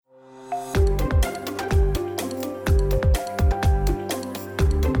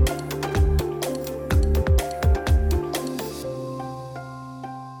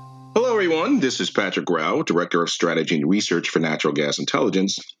This is Patrick Rao, Director of Strategy and Research for Natural Gas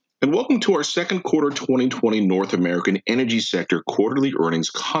Intelligence, and welcome to our second quarter 2020 North American Energy Sector Quarterly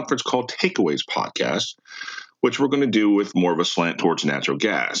Earnings Conference Call Takeaways podcast, which we're going to do with more of a slant towards natural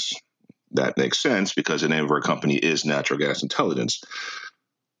gas. That makes sense because the name of our company is Natural Gas Intelligence.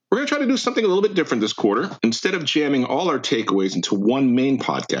 We're going to try to do something a little bit different this quarter. Instead of jamming all our takeaways into one main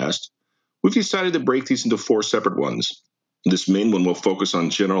podcast, we've decided to break these into four separate ones. This main one will focus on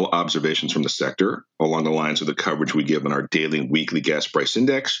general observations from the sector, along the lines of the coverage we give on our daily and weekly gas price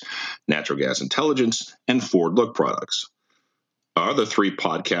index, natural gas intelligence, and forward look products. Our other three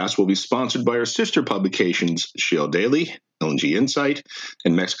podcasts will be sponsored by our sister publications, Shale Daily, LNG Insight,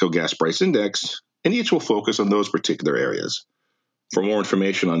 and Mexico Gas Price Index, and each will focus on those particular areas. For more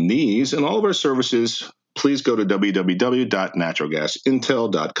information on these and all of our services, please go to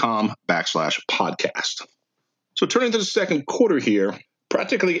www.naturalgasintel.com/podcast. So turning to the second quarter here,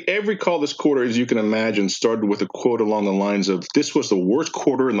 practically every call this quarter, as you can imagine, started with a quote along the lines of, "This was the worst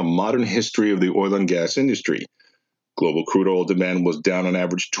quarter in the modern history of the oil and gas industry." Global crude oil demand was down on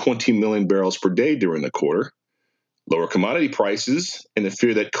average 20 million barrels per day during the quarter. Lower commodity prices and the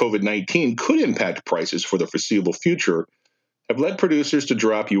fear that COVID-19 could impact prices for the foreseeable future have led producers to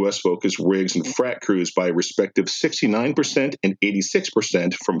drop U.S.-focused rigs and frac crews by a respective 69% and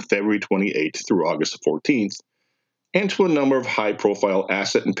 86% from February 28th through August 14th, and to a number of high-profile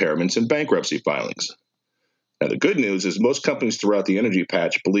asset impairments and bankruptcy filings. Now, the good news is most companies throughout the energy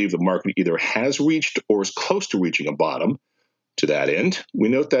patch believe the market either has reached or is close to reaching a bottom. To that end, we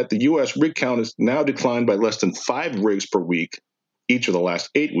note that the U.S. rig count has now declined by less than 5 rigs per week each of the last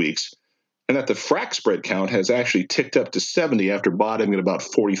 8 weeks, and that the frac spread count has actually ticked up to 70 after bottoming at about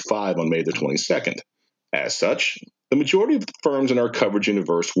 45 on May the 22nd. As such, the majority of the firms in our coverage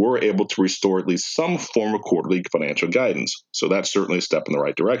universe were able to restore at least some form of quarterly financial guidance, so that's certainly a step in the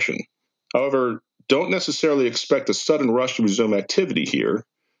right direction. However, don't necessarily expect a sudden rush to resume activity here.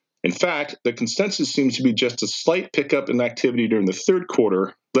 In fact, the consensus seems to be just a slight pickup in activity during the third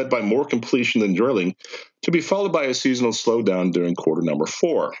quarter, led by more completion than drilling, to be followed by a seasonal slowdown during quarter number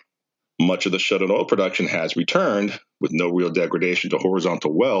 4. Much of the shut-in oil production has returned, with no real degradation to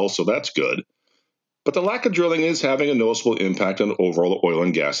horizontal wells, so that's good. But the lack of drilling is having a noticeable impact on overall oil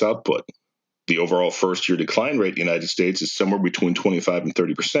and gas output. The overall first-year decline rate in the United States is somewhere between 25 and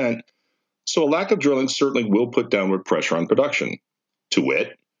 30%, so a lack of drilling certainly will put downward pressure on production. To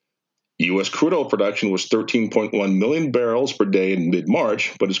wit, U.S. crude oil production was 13.1 million barrels per day in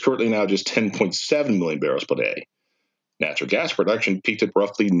mid-March, but is currently now just 10.7 million barrels per day. Natural gas production peaked at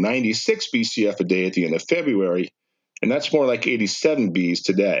roughly 96 BCF a day at the end of February, and that's more like 87 Bs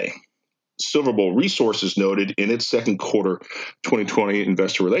today. Silver Bowl Resources noted in its second quarter 2020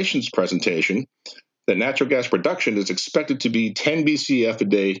 investor relations presentation that natural gas production is expected to be 10 BCF a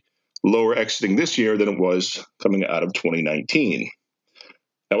day lower exiting this year than it was coming out of 2019.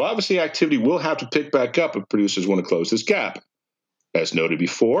 Now, obviously, activity will have to pick back up if producers want to close this gap. As noted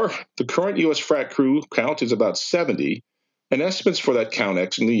before, the current U.S. frac crew count is about 70, and estimates for that count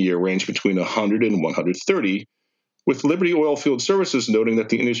exiting the year range between 100 and 130, with Liberty Oilfield Services noting that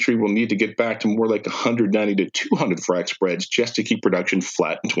the industry will need to get back to more like 190 to 200 frac spreads just to keep production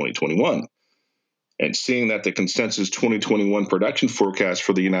flat in 2021. And seeing that the consensus 2021 production forecast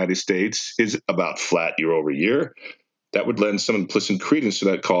for the United States is about flat year over year, that would lend some implicit credence to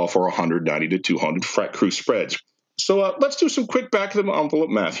that call for 190 to 200 frac crew spreads. So let's do some quick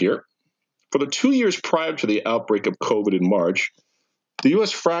back-of-the-envelope math here. For the 2 years prior to the outbreak of COVID in March, the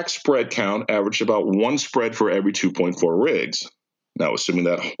U.S. frac spread count averaged about 1 spread for every 2.4 rigs. Now, assuming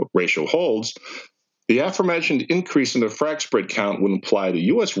that ratio holds, the aforementioned increase in the frac spread count would imply the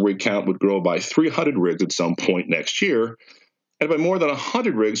U.S. rig count would grow by 300 rigs at some point next year, and by more than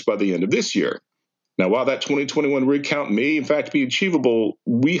 100 rigs by the end of this year. Now, while that 2021 rig count may in fact be achievable,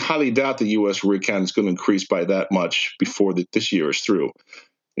 we highly doubt the U.S. rig count is going to increase by that much before this year is through.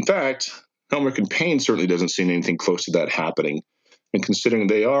 In fact, Helmerich & Payne certainly doesn't see anything close to that happening. And considering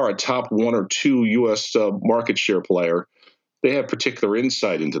they are a top 1 or 2 U.S. market share player, they have particular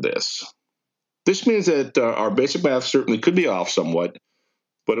insight into this. This means that our basic math certainly could be off somewhat,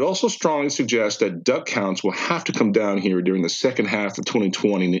 but it also strongly suggests that DUC counts will have to come down here during the second half of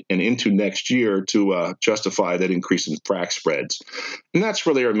 2020 and into next year to justify that increase in frac spreads. And that's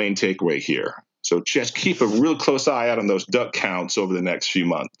really our main takeaway here. So just keep a real close eye out on those DUC counts over the next few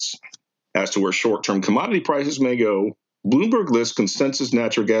months. As to where short-term commodity prices may go, Bloomberg lists consensus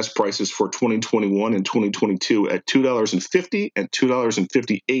natural gas prices for 2021 and 2022 at $2.50 and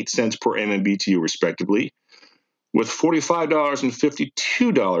 $2.58 per MMBTU, respectively, with $45 and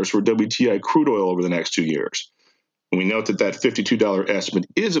 $52 for WTI crude oil over the next 2 years. And we note that that $52 estimate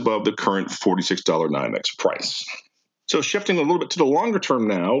is above the current $46 NYMEX price. So shifting a little bit to the longer term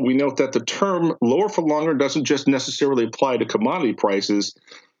now, we note that the term lower for longer doesn't just necessarily apply to commodity prices.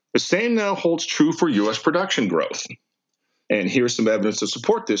 The same now holds true for U.S. production growth. And here's some evidence to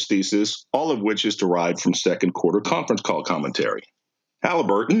support this thesis, all of which is derived from second quarter conference call commentary.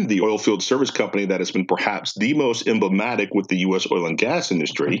 Halliburton, the oilfield service company that has been perhaps the most emblematic with the U.S. oil and gas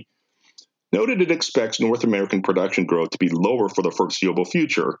industry, noted it expects North American production growth to be lower for the foreseeable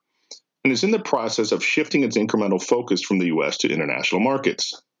future and is in the process of shifting its incremental focus from the U.S. to international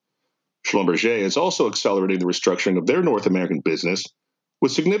markets. Schlumberger is also accelerating the restructuring of their North American business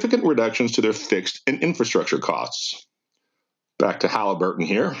with significant reductions to their fixed and infrastructure costs. Back to Halliburton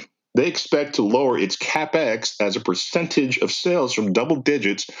here. They expect to lower its CapEx as a percentage of sales from double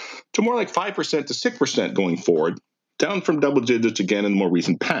digits to more like 5% to 6% going forward, down from double digits again in the more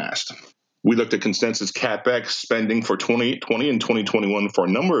recent past. We looked at consensus CapEx spending for 2020 and 2021 for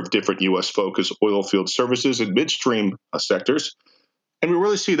a number of different U.S.-focused oil field services and midstream sectors, and we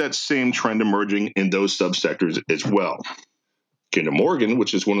really see that same trend emerging in those subsectors as well. Kinder Morgan,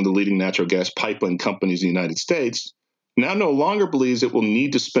 which is one of the leading natural gas pipeline companies in the United States, now no longer believes it will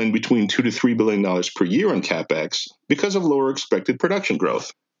need to spend between $2 to $3 billion per year on CapEx because of lower expected production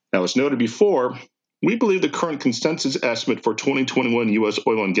growth. Now, as noted before, we believe the current consensus estimate for 2021 U.S.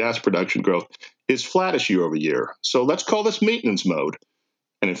 oil and gas production growth is flattish year over year, so let's call this maintenance mode.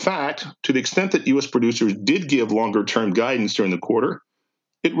 And in fact, to the extent that U.S. producers did give longer-term guidance during the quarter,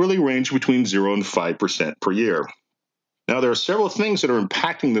 it really ranged between 0 and 5% per year. Now, there are several things that are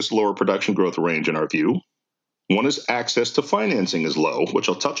impacting this lower production growth range in our view. One is access to financing is low, which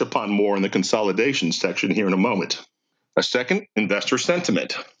I'll touch upon more in the consolidation section here in a moment. A second, investor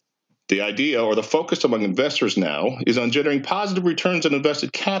sentiment. The idea or the focus among investors now is on generating positive returns on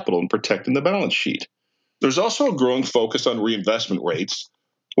invested capital and protecting the balance sheet. There's also a growing focus on reinvestment rates,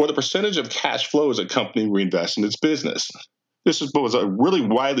 or the percentage of cash flow as a company reinvests in its business. This was a really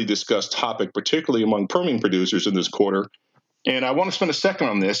widely discussed topic, particularly among Permian producers in this quarter, and I want to spend a second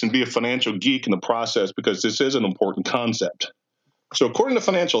on this and be a financial geek in the process because this is an important concept. So according to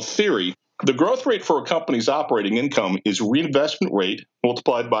financial theory, the growth rate for a company's operating income is reinvestment rate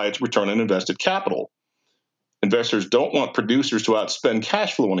multiplied by its return on invested capital. Investors don't want producers to outspend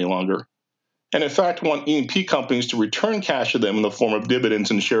cash flow any longer, and in fact want E&P companies to return cash to them in the form of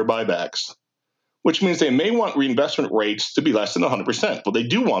dividends and share buybacks, which means they may want reinvestment rates to be less than 100%. Well, they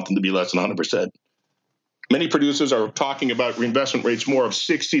do want them to be less than 100%. Many producers are talking about reinvestment rates more of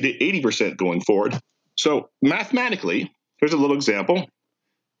 60 to 80% going forward. So mathematically, here's a little example.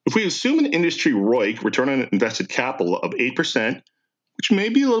 If we assume an industry ROIC, return on invested capital, of 8%, which may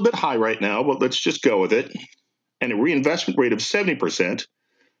be a little bit high right now, but let's just go with it, and a reinvestment rate of 70%,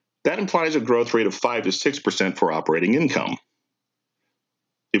 that implies a growth rate of 5 to 6% for operating income.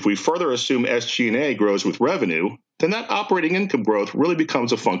 If we further assume SG&A grows with revenue, then that operating income growth really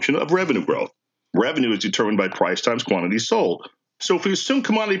becomes a function of revenue growth. Revenue is determined by price times quantity sold. So if we assume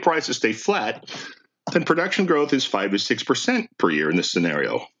commodity prices stay flat, then production growth is 5 to 6% per year in this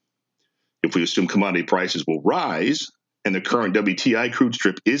scenario. If we assume commodity prices will rise, and the current WTI crude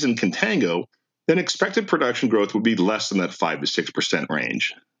strip is in contango, then expected production growth would be less than that 5 to 6%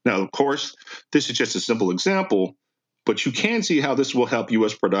 range. Now, of course, this is just a simple example, but you can see how this will help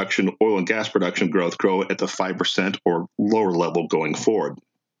U.S. production, oil and gas production growth grow at the 5% or lower level going forward.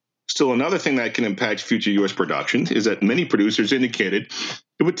 Still, another thing that can impact future U.S. production is that many producers indicated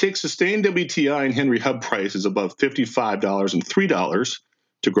it would take sustained WTI and Henry Hub prices above $55 and $3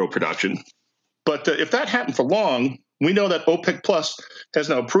 to grow production. But if that happened for long, we know that OPEC Plus has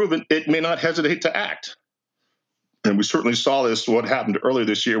now proven it may not hesitate to act. And we certainly saw this, what happened earlier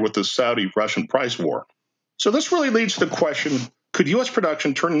this year with the Saudi-Russian price war. So this really leads to the question, could U.S.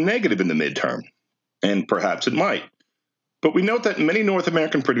 production turn negative in the midterm? And perhaps it might. But we note that many North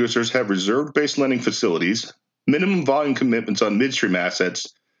American producers have reserve-based lending facilities, minimum volume commitments on midstream assets,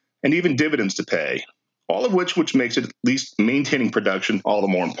 and even dividends to pay, all of which makes it at least maintaining production all the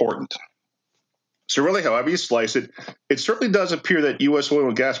more important. So really, however you slice it, it certainly does appear that U.S. oil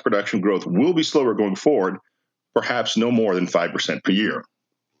and gas production growth will be slower going forward, perhaps no more than 5% per year.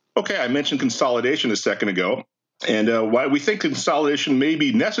 Okay, I mentioned consolidation a second ago, and why we think consolidation may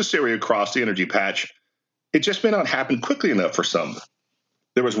be necessary across the energy patch, it just may not happen quickly enough for some.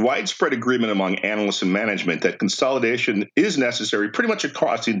 There was widespread agreement among analysts and management that consolidation is necessary pretty much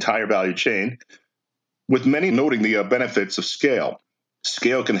across the entire value chain, with many noting the benefits of scale.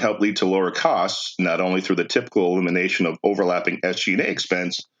 Scale can help lead to lower costs, not only through the typical elimination of overlapping SG&A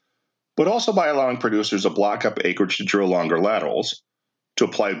expense, but also by allowing producers to block up acreage to drill longer laterals, to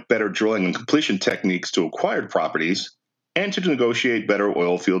apply better drilling and completion techniques to acquired properties, and to negotiate better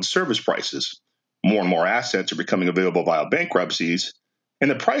oil field service prices. More and more assets are becoming available via bankruptcies, and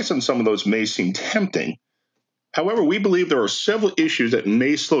the price on some of those may seem tempting. However, we believe there are several issues that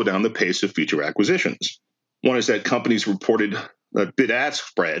may slow down the pace of future acquisitions. One is that companies reported bid-ask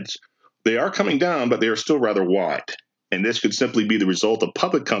spreads. They are coming down, but they are still rather wide. And this could simply be the result of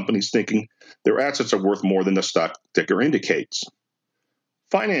public companies thinking their assets are worth more than the stock ticker indicates.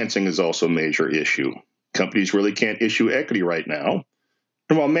 Financing is also a major issue. Companies really can't issue equity right now.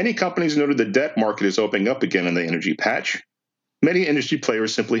 And while many companies noted the debt market is opening up again in the energy patch, many industry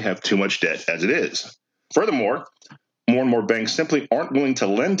players simply have too much debt as it is. Furthermore, more and more banks simply aren't willing to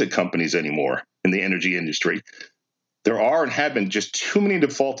lend to companies anymore in the energy industry. There are and have been just too many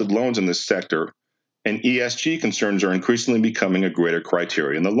defaulted loans in this sector, and ESG concerns are increasingly becoming a greater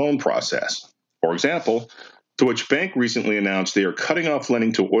criteria in the loan process. For example, Deutsche Bank recently announced they are cutting off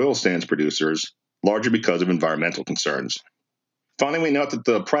lending to oil sands producers, largely because of environmental concerns. Finally, we note that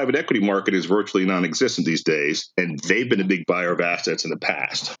the private equity market is virtually non-existent these days, and they've been a big buyer of assets in the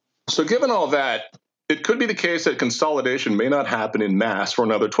past. So given all that, it could be the case that consolidation may not happen in mass for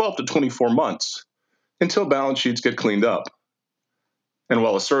another 12 to 24 months until balance sheets get cleaned up. And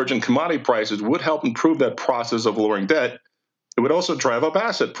while a surge in commodity prices would help improve that process of lowering debt, it would also drive up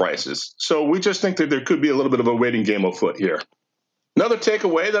asset prices. So we just think that there could be a little bit of a waiting game afoot here. Another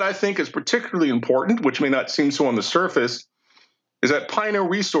takeaway that I think is particularly important, which may not seem so on the surface, is that Pioneer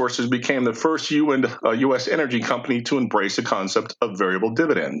Resources became the first U.S. energy company to embrace the concept of variable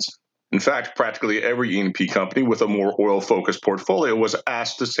dividends. In fact, practically every E&P company with a more oil-focused portfolio was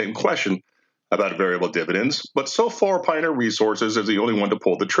asked the same question about variable dividends, but so far Pioneer Resources is the only one to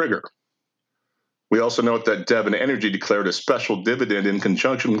pull the trigger. We also note that Devon Energy declared a special dividend in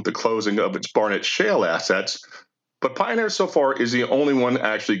conjunction with the closing of its Barnett Shale assets, but Pioneer so far is the only one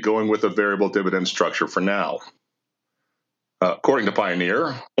actually going with a variable dividend structure for now. According to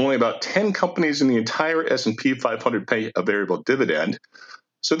Pioneer, only about 10 companies in the entire S&P 500 pay a variable dividend,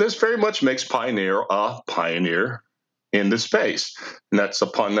 so this very much makes Pioneer a pioneer in the space, and that's a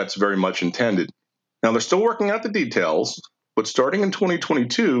pun that's very much intended. Now, they're still working out the details, but starting in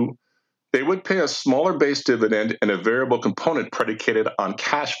 2022, they would pay a smaller base dividend and a variable component predicated on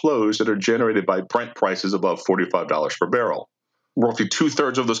cash flows that are generated by Brent prices above $45 per barrel. Roughly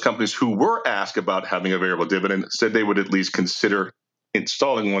two-thirds of those companies who were asked about having a variable dividend said they would at least consider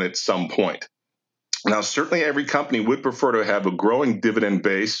installing one at some point. Now, certainly every company would prefer to have a growing dividend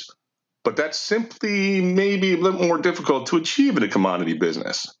base, but that's simply maybe a little more difficult to achieve in a commodity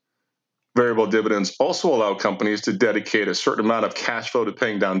business. Variable dividends also allow companies to dedicate a certain amount of cash flow to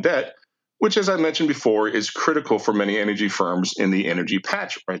paying down debt, which, as I mentioned before, is critical for many energy firms in the energy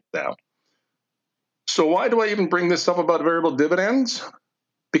patch right now. So why do I even bring this up about variable dividends?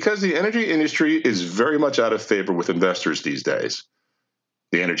 Because the energy industry is very much out of favor with investors these days.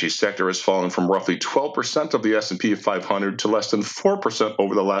 The energy sector has fallen from roughly 12% of the S&P 500 to less than 4%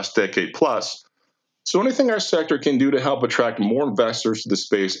 over the last decade plus. So anything our sector can do to help attract more investors to the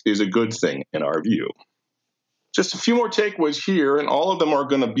space is a good thing in our view. Just a few more takeaways here, and all of them are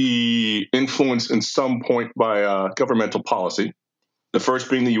going to be influenced in some point by governmental policy. The first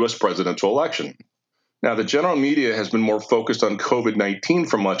being the U.S. presidential election. Now, the general media has been more focused on COVID-19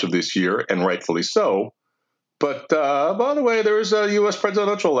 for much of this year, and rightfully so. But by the way, there is a U.S.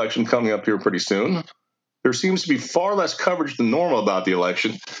 presidential election coming up here pretty soon. There seems to be far less coverage than normal about the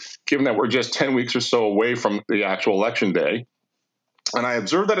election, given that we're just 10 weeks or so away from the actual election day. And I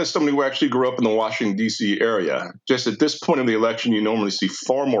observed that as somebody who actually grew up in the Washington, D.C. area. Just at this point of the election, you normally see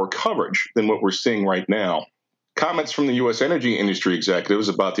far more coverage than what we're seeing right now. Comments from the U.S. energy industry executives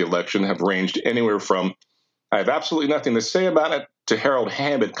about the election have ranged anywhere from, "I have absolutely nothing to say about it," to Harold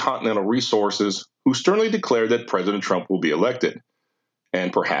Hamm at Continental Resources, who sternly declared that President Trump will be elected.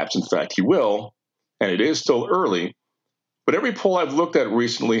 And perhaps, in fact, he will, and it is still early, but every poll I've looked at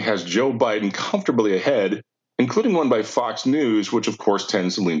recently has Joe Biden comfortably ahead, including one by Fox News, which of course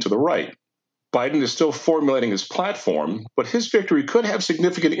tends to lean to the right. Biden is still formulating his platform, but his victory could have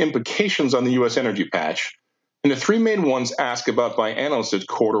significant implications on the U.S. energy patch. And the three main ones asked about by analysts at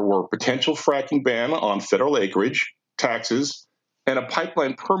quarter were potential fracking ban on federal acreage, taxes, and a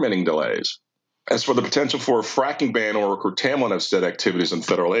pipeline permitting delays. As for the potential for a fracking ban or a curtailment of said activities on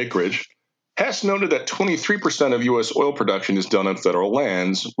federal acreage, Hess noted that 23% of U.S. oil production is done on federal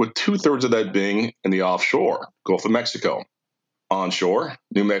lands, with two-thirds of that being in the offshore, Gulf of Mexico. Onshore,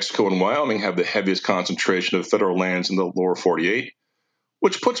 New Mexico and Wyoming have the heaviest concentration of federal lands in the lower 48,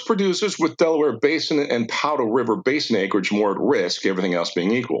 which puts producers with Delaware Basin and Powder River Basin acreage more at risk, everything else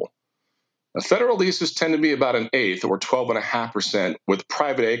being equal. Now, federal leases tend to be about an eighth or 12.5%, with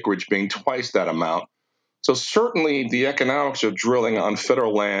private acreage being twice that amount. So certainly the economics of drilling on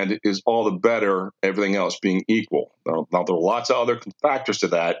federal land is all the better, everything else being equal. Now, there are lots of other factors to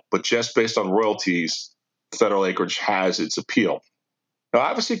that, but just based on royalties, federal acreage has its appeal. Now,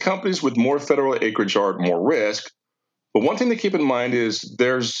 obviously, companies with more federal acreage are at more risk, but one thing to keep in mind is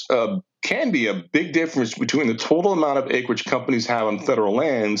there's can be a big difference between the total amount of acreage companies have on federal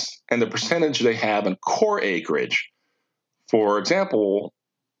lands and the percentage they have on core acreage. For example,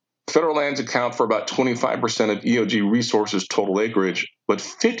 federal lands account for about 25% of EOG Resources' total acreage, but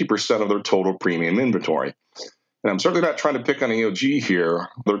 50% of their total premium inventory. And I'm certainly not trying to pick on EOG here.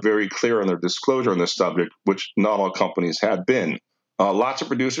 They're very clear in their disclosure on this subject, which not all companies have been. Lots of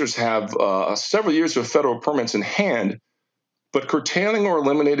producers have several years of federal permits in hand, but curtailing or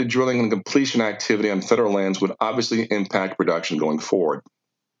eliminated drilling and completion activity on federal lands would obviously impact production going forward.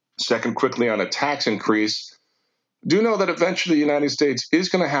 Second, quickly on a tax increase, do know that eventually the United States is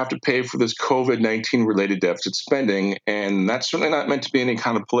going to have to pay for this COVID-19 related deficit spending, and that's certainly not meant to be any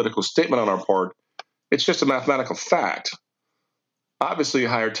kind of political statement on our part. It's just a mathematical fact. Obviously,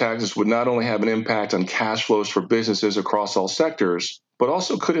 higher taxes would not only have an impact on cash flows for businesses across all sectors, but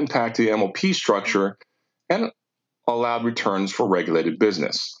also could impact the MOP structure and allowed returns for regulated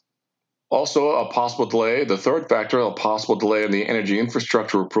business. Also, a possible delay, the third factor, a possible delay in the energy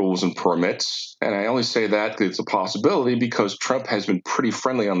infrastructure approvals and permits. And I only say that because it's a possibility because Trump has been pretty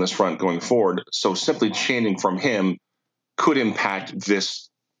friendly on this front going forward. So simply changing from him could impact this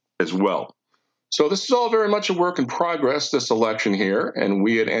as well. So this is all very much a work in progress, this election here, and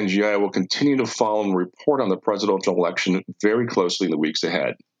we at NGI will continue to follow and report on the presidential election very closely in the weeks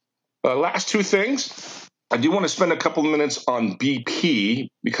ahead. Last two things. I do want to spend a couple of minutes on BP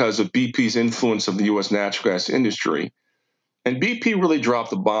because of BP's influence of the U.S. natural gas industry. And BP really dropped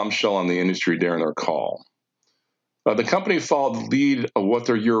the bombshell on the industry during their call. The company followed the lead of what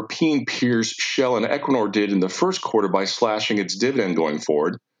their European peers Shell and Equinor did in the first quarter by slashing its dividend going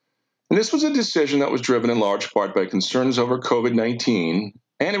forward. And this was a decision that was driven in large part by concerns over COVID-19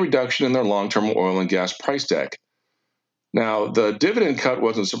 and a reduction in their long-term oil and gas price deck. Now, the dividend cut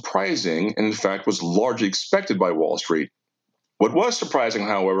wasn't surprising and, in fact, was largely expected by Wall Street. What was surprising,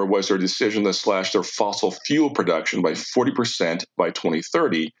 however, was their decision to slash their fossil fuel production by 40% by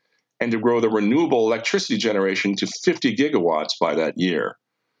 2030 and to grow the renewable electricity generation to 50 gigawatts by that year.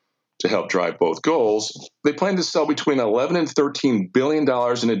 To help drive both goals, they plan to sell between $11 and $13 billion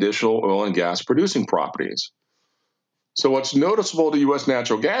in additional oil and gas producing properties. So what's noticeable to U.S.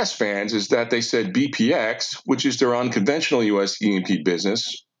 natural gas fans is that they said BPX, which is their unconventional U.S. E&P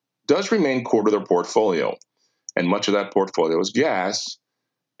business, does remain core to their portfolio. And much of that portfolio is gas,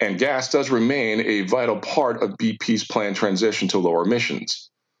 and gas does remain a vital part of BP's planned transition to lower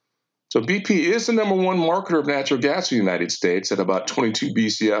emissions. So BP is the number one marketer of natural gas in the United States at about 22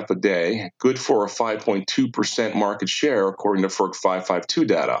 BCF a day, good for a 5.2% market share according to FERC 552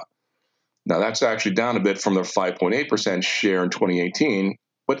 data. Now, that's actually down a bit from their 5.8% share in 2018,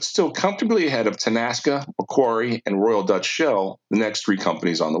 but it's still comfortably ahead of Tenaska, Macquarie, and Royal Dutch Shell, the next three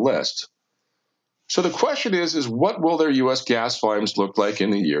companies on the list. So the question is what will their U.S. gas volumes look like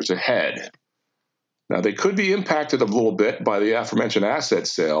in the years ahead? Now, they could be impacted a little bit by the aforementioned asset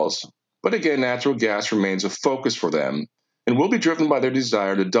sales, but again, natural gas remains a focus for them and will be driven by their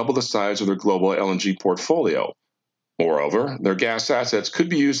desire to double the size of their global LNG portfolio. Moreover, their gas assets could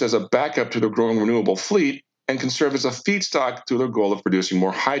be used as a backup to their growing renewable fleet and can serve as a feedstock to their goal of producing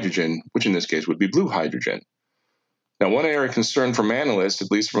more hydrogen, which in this case would be blue hydrogen. Now, one area of concern from analysts,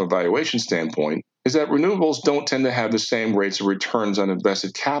 at least from a valuation standpoint, is that renewables don't tend to have the same rates of returns on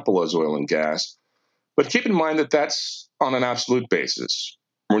invested capital as oil and gas. But keep in mind that that's on an absolute basis.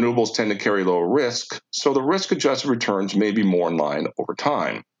 Renewables tend to carry lower risk, so the risk-adjusted returns may be more in line over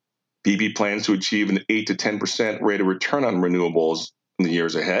time. BP plans to achieve an 8 to 10% rate of return on renewables in the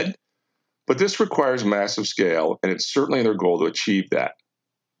years ahead, but this requires massive scale, and it's certainly their goal to achieve that.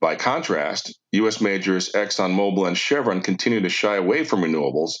 By contrast, U.S. majors ExxonMobil and Chevron continue to shy away from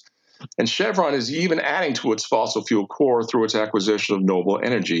renewables, and Chevron is even adding to its fossil fuel core through its acquisition of Noble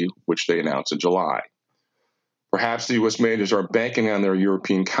Energy, which they announced in July. Perhaps the U.S. majors are banking on their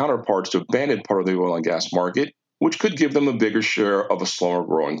European counterparts to abandon part of the oil and gas market, which could give them a bigger share of a slower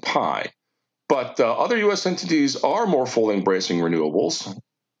growing pie. But other U.S. entities are more fully embracing renewables,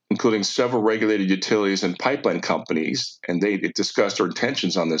 including several regulated utilities and pipeline companies, and they discussed their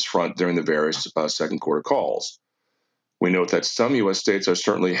intentions on this front during the various second quarter calls. We note that some U.S. states are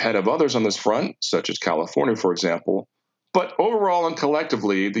certainly ahead of others on this front, such as California, for example, but overall and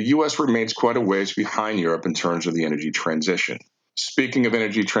collectively, the U.S. remains quite a ways behind Europe in terms of the energy transition. Speaking of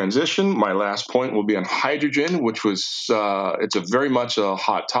energy transition, my last point will be on hydrogen, which was it's a very much a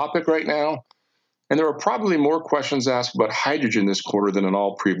hot topic right now. And there are probably more questions asked about hydrogen this quarter than in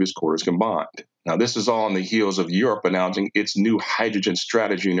all previous quarters combined. Now, this is all on the heels of Europe announcing its new hydrogen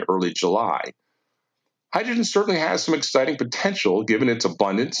strategy in early July. Hydrogen certainly has some exciting potential given its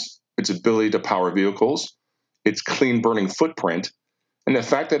abundance, its ability to power vehicles, its clean burning footprint, and the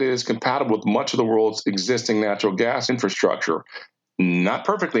fact that it is compatible with much of the world's existing natural gas infrastructure. Not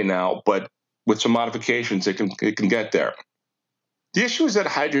perfectly now, but with some modifications, it can get there. The issue is that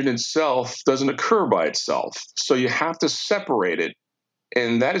hydrogen itself doesn't occur by itself, so you have to separate it,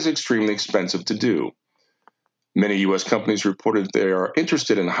 and that is extremely expensive to do. Many U.S. companies reported they are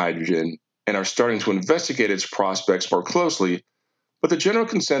interested in hydrogen and are starting to investigate its prospects more closely, but the general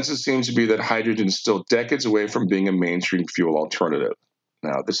consensus seems to be that hydrogen is still decades away from being a mainstream fuel alternative.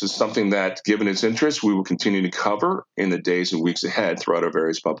 Now, this is something that, given its interest, we will continue to cover in the days and weeks ahead throughout our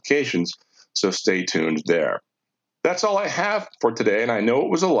various publications, so stay tuned there. That's all I have for today, and I know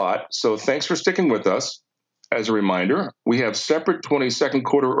it was a lot, so thanks for sticking with us. As a reminder, we have separate 22nd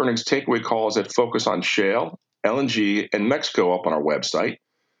quarter earnings takeaway calls that focus on shale, LNG, and Mexico up on our website,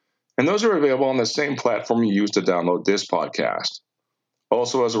 and those are available on the same platform you use to download this podcast.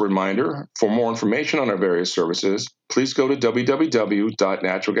 Also, as a reminder, for more information on our various services, please go to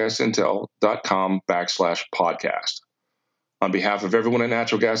www.naturalgasintel.com/podcast. On behalf of everyone at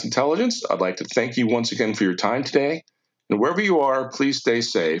Natural Gas Intelligence, I'd like to thank you once again for your time today. And wherever you are, please stay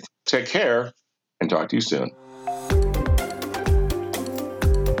safe, take care, and talk to you soon.